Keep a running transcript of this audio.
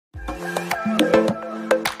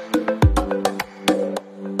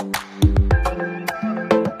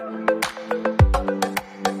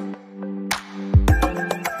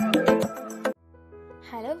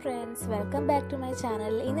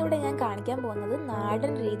Channel. ഇന്നിവിടെ ഞാൻ കാണിക്കാൻ പോകുന്നത്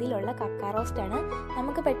നാടൻ രീതിയിലുള്ള കക്ക റോസ്റ്റ് ആണ്.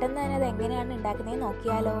 നമുക്ക് പെട്ടെന്ന് തന്നെ അത് എങ്ങനെയാണ് ഉണ്ടാക്കുന്നതെന്ന്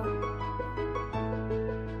നോക്കിയാലോ.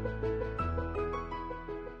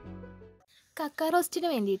 കക്ക റോസ്റ്റിന്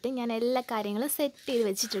വേണ്ടിയിട്ട് ഞാൻ എല്ലാ കാര്യങ്ങളും സെറ്റ് ചെയ്ത്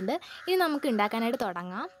വെച്ചിട്ടുണ്ട്. ഇനി നമുക്ക് ഉണ്ടാക്കാനായിട്ട്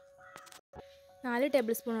തുടങ്ങാം. 4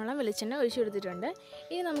 ടേബിൾ സ്പൂണോളം വെളിച്ചെണ്ണ ഒഴിച്ചു കൊടുത്തിട്ടുണ്ട്.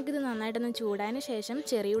 ഇനി നമുക്കിത് നന്നായിട്ടൊന്ന് ചൂടായതിന് ശേഷം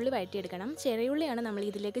ചെറിയുള്ളി വഴറ്റിയെടുക്കണം. ചെറിയുള്ളിയാണ് നമ്മൾ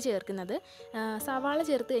ഇതിലേക്ക് ചേർക്കുന്നത്. സവാള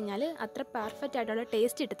ചേർത്ത് കഴിഞ്ഞാൽ അത്ര പെർഫെക്റ്റ് ആയിട്ടുള്ള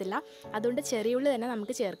ടേസ്റ്റ് കിട്ടത്തില്ല. അതുകൊണ്ട് ചെറിയുള്ളി തന്നെ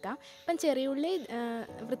നമുക്ക് ചേർക്കാം. ഇപ്പം ചെറിയുള്ളി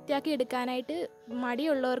വൃത്തിയാക്കി എടുക്കാനായിട്ട്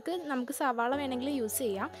മടിയുള്ളവർക്ക് നമുക്ക് സവാള വേണമെങ്കിൽ യൂസ്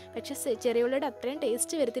ചെയ്യാം. പക്ഷേ ചെറിയുള്ളിയുടെ അത്രയും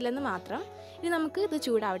ടേസ്റ്റ് വരത്തില്ലെന്ന് മാത്രം. ഇനി നമുക്ക് ഇത്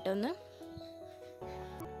ചൂടാവട്ടെ ഒന്ന്.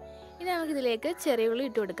 ഇനി നമുക്കിതിലേക്ക് ചെറിയുള്ളി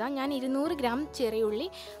ഇട്ട് കൊടുക്കാം. ഞാൻ 200 ഗ്രാം ചെറിയുള്ളി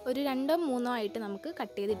ഒരു 2-3 ആയിട്ട് നമുക്ക്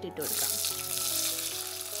കട്ട് ചെയ്തിട്ടിട്ട് കൊടുക്കാം.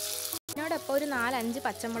 ഇതിനോടൊപ്പം ഒരു 4-5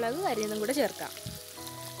 പച്ചമുളക് അരിഞ്ഞതും കൂടെ ചേർക്കാം.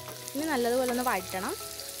 ഇനി നല്ലതുപോലെ ഒന്ന് വഴറ്റണം.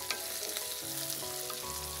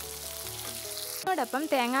 ഇതിനോടൊപ്പം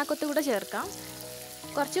തേങ്ങാക്കൊത്ത് കൂടെ ചേർക്കാം.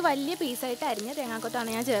 കുറച്ച് വലിയ പീസായിട്ട് അരിഞ്ഞ തേങ്ങാക്കൊത്താണ്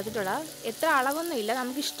ഞാൻ ചേർത്തിട്ടുള്ളത്. എത്ര അളവൊന്നുമില്ല,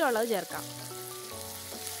 നമുക്ക് ഇഷ്ടമുള്ളത് ചേർക്കാം.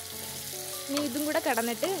 ഇനി ഇതും കൂടെ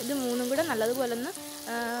കിടന്നിട്ട് ഇത് മൂന്നും കൂടെ നല്ലതുപോലെ ഒന്ന്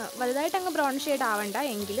വലുതായിട്ട് അങ്ങ് ബ്രൗൺ ഷെയ്ഡ് ആവണ്ട,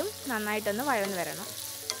 എങ്കിലും നന്നായിട്ടൊന്ന് വഴന്ന് വരണം.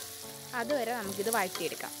 അതുവരെ നമുക്കിത്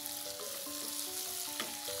വഴറ്റിയെടുക്കാം.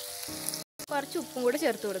 കുറച്ച് ഉപ്പും കൂടെ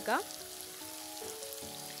ചേർത്ത് കൊടുക്കാം.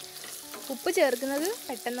 ഉപ്പ് ചേർക്കുന്നത്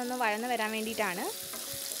പെട്ടെന്നൊന്ന് വഴന്ന് വരാൻ വേണ്ടിയിട്ടാണ്.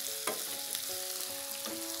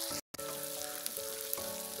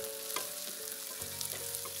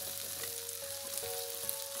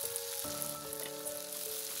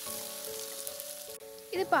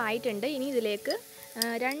 ഇതിപ്പോൾ ആയിട്ടുണ്ട്. ഇനി ഇതിലേക്ക്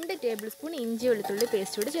 2 ടേബിൾ സ്പൂൺ ഇഞ്ചി വെളുത്തുള്ളി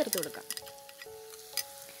പേസ്റ്റ് കൂടി ചേർത്ത് കൊടുക്കാം.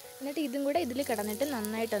 എന്നിട്ട് ഇതും കൂടെ ഇതിൽ കിടന്നിട്ട്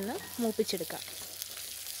നന്നായിട്ടൊന്ന് മൂപ്പിച്ചെടുക്കാം.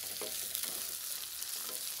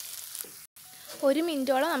 1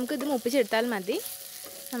 മിനിറ്റോളം നമുക്കിത് മൂപ്പിച്ചെടുത്താൽ മതി.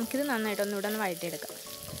 നമുക്കിത് നന്നായിട്ടൊന്നുകൂടെ ഒന്ന് വഴറ്റിയെടുക്കാം.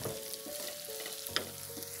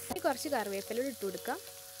 കുറച്ച് കറിവേപ്പില ഇട്ട് കൊടുക്കാം.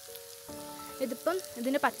 ഇതിപ്പം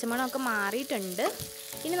ഇതിൻ്റെ പച്ചമണമൊക്കെ മാറിയിട്ടുണ്ട്.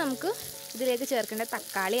 ഇനി നമുക്ക് ഇതിലേക്ക് ചേർക്കേണ്ട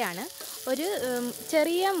തക്കാളിയാണ്. ഒരു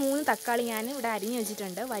ചെറിയ 3 തക്കാളി ഞാൻ ഇവിടെ അരിഞ്ഞ്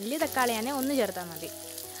വെച്ചിട്ടുണ്ട്. വലിയ തക്കാളിയാണ്, 1 ചേർത്താൽ മതി.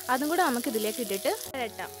 അതും കൂടെ നമുക്ക് ഇതിലേക്ക് ഇട്ടിട്ട്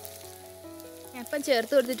വഴറ്റാം. അപ്പം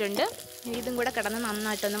ചേർത്ത് കൊടുത്തിട്ടുണ്ട്. ഇതും കൂടെ കിടന്ന്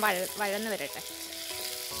നന്നായിട്ടൊന്ന് വഴന്ന് വരട്ടെ.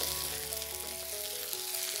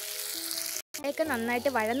 ഒക്കെ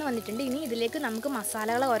നന്നായിട്ട് വഴന്ന് വന്നിട്ടുണ്ട്. ഇനി ഇതിലേക്ക് നമുക്ക്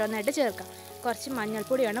മസാലകൾ ഓരോന്നായിട്ട് ചേർക്കാം. കുറച്ച്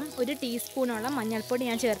മഞ്ഞൾപ്പൊടി വേണം. 1 ടീസ്പൂണോളം മഞ്ഞൾപ്പൊടി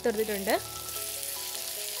ഞാൻ ചേർത്ത് കൊടുത്തിട്ടുണ്ട്.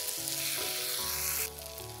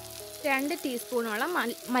 2 ടീസ്പൂണോളം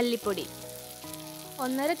മല്ലിപ്പൊടി,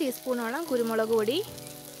 1.5 ടീസ്പൂണോളം കുരുമുളക് പൊടി,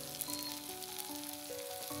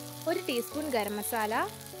 1 teaspoon garam masala,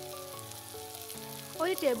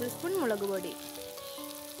 1 table spoon മുളക് പൊടി.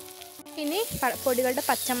 ഇനി പൊടികളുടെ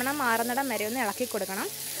പച്ചമണം മാറുന്നിടം വരെ ഒന്ന് ഇളക്കി കൊടുക്കണം.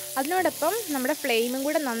 അതിനോടൊപ്പം നമ്മുടെ ഫ്ലെയിമും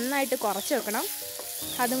കൂടെ നന്നായിട്ട് കുറച്ച് വെക്കണം.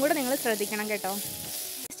 അതും കൂടെ നിങ്ങൾ ശ്രദ്ധിക്കണം കേട്ടോ.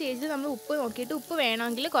 സ്റ്റേജിൽ നമ്മൾ ഉപ്പ് നോക്കിയിട്ട് ഉപ്പ്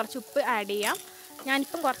വേണമെങ്കിൽ കുറച്ച് ഉപ്പ് ആഡ് ചെയ്യാം.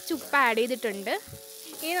 ഞാനിപ്പം കുറച്ച് ഉപ്പ് ആഡ് ചെയ്തിട്ടുണ്ട്.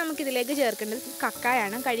 ഇനി നമുക്കിതിലേക്ക് ചേർക്കേണ്ടത്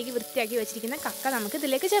കക്കയാണ്. കഴുകി വൃത്തിയാക്കി വെച്ചിരിക്കുന്ന കക്ക നമുക്ക്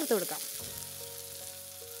ഇതിലേക്ക് ചേർത്ത് കൊടുക്കാം.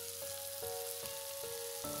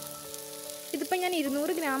 ഇതിപ്പോൾ ഞാൻ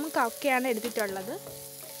 200 ഗ്രാം കക്കയാണ് എടുത്തിട്ടുള്ളത്.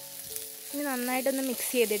 ഇനി നന്നായിട്ടൊന്ന്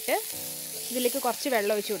മിക്സ് ചെയ്തിട്ട് ഇതിലേക്ക് കുറച്ച്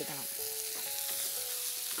വെള്ളം ഒഴിച്ച് കൊടുക്കണം.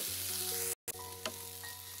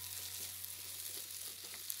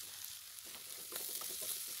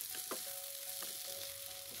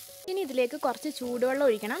 ഇനി ഇതിലേക്ക് കുറച്ച് ചൂടുവെള്ളം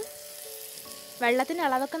ഒഴിക്കണം. വെള്ളത്തിൻ്റെ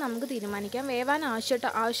അളവൊക്കെ നമുക്ക് തീരുമാനിക്കാം. വേവാൻ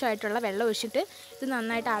ആവശ്യമായിട്ടുള്ള വെള്ളം ഒഴിച്ചിട്ട് ഇത്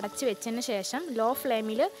നന്നായിട്ട് അടച്ച് വെച്ചതിന് ശേഷം ലോ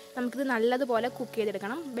ഫ്ലെയിമിൽ നമുക്കിത് നല്ലതുപോലെ കുക്ക്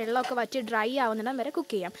ചെയ്തെടുക്കണം. വെള്ളമൊക്കെ വറ്റി ഡ്രൈ ആവുന്നിടം വരെ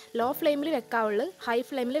കുക്ക് ചെയ്യാം. ലോ ഫ്ലെയിമിൽ വെക്കാവുള്ളൂ, ഹൈ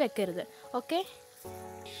ഫ്ലെയിമിൽ വെക്കരുത്. ഓക്കെ.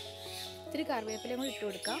 ഇത്തിരി കറിവേപ്പിലയും കൂടി ഇട്ട്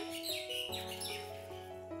കൊടുക്കാം.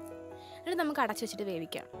 എന്നിട്ട് നമുക്ക് അടച്ച് വെച്ചിട്ട്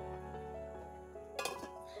വേവിക്കാം.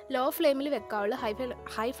 ലോ ഫ്ലെയിമിൽ വെക്കാവുള്ളൂ,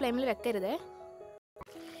 ഹൈ ഫ്ലെയിമിൽ വെക്കരുത്.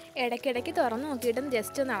 ഇടയ്ക്കിടയ്ക്ക് തുറന്ന് നോക്കിയിട്ടും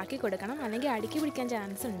ജസ്റ്റ് ഒന്ന് ഇളക്കി കൊടുക്കണം, അല്ലെങ്കിൽ അടുക്കി പിടിക്കാൻ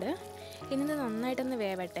ചാൻസ് ഉണ്ട്. ഇനി ഇത് നന്നായിട്ടൊന്ന്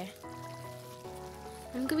വേവട്ടെ.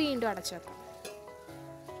 നമുക്ക് വീണ്ടും അടച്ചു വെക്കാം.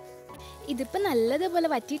 ഇതിപ്പോൾ നല്ലതുപോലെ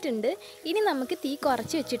വറ്റിയിട്ടുണ്ട്. ഇനി നമുക്ക് തീ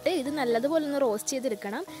കുറച്ച് വെച്ചിട്ട് ഇത് നല്ലതുപോലെ ഒന്ന് റോസ്റ്റ്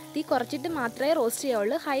ചെയ്തെടുക്കണം. തീ കുറച്ചിട്ട് മാത്രമേ റോസ്റ്റ്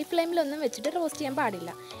ചെയ്യാവുള്ളൂ. ഹൈ ഫ്ലെയിമിലൊന്നും വെച്ചിട്ട് റോസ്റ്റ് ചെയ്യാൻ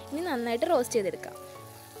പാടില്ല. ഇനി നന്നായിട്ട് റോസ്റ്റ് ചെയ്തെടുക്കാം.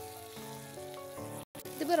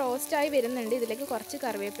 ഇതിപ്പോൾ റോസ്റ്റായി വരുന്നുണ്ട്. ഇതിലേക്ക് കുറച്ച്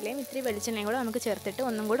കറിവേപ്പിലയും ഇത്തിരി വെളിച്ചെണ്ണയും കൂടെ നമുക്ക് ചേർത്തിട്ട്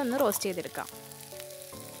ഒന്നും കൂടെ ഒന്ന് റോസ്റ്റ് ചെയ്തെടുക്കാം.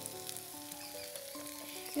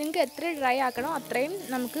 നിങ്ങൾക്ക് എത്ര ഡ്രൈ ആക്കണോ അത്രയും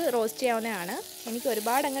നമുക്ക് റോസ്റ്റ് ചെയ്യാവുന്നതാണ്. എനിക്ക്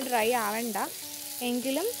ഒരുപാട് അങ്ങ് ഡ്രൈ ആവണ്ട,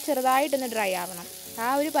 എങ്കിലും ചെറുതായിട്ടൊന്ന് ഡ്രൈ ആവണം. ആ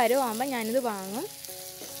ഒരു പരുവാകുമ്പോൾ ഞാനിത് വാങ്ങും.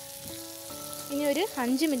 ഇനി ഒരു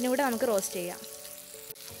 5 മിനിറ്റ് കൂടെ നമുക്ക് റോസ്റ്റ് ചെയ്യാം.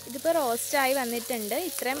 ഇതിപ്പോൾ റോസ്റ്റായി വന്നിട്ടുണ്ട്.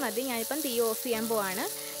 ഇത്രയും മതി. ഞാനിപ്പം തീ ഓഫ് ചെയ്യാൻ പോവാണ്.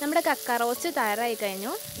 നമ്മുടെ കക്ക റോസ്റ്റ് തയ്യാറായി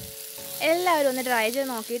കഴിഞ്ഞു. എല്ലാവരും ഒന്ന് ട്രൈ ചെയ്ത്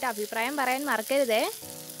നോക്കിയിട്ട് അഭിപ്രായം പറയാൻ മറക്കരുതേ.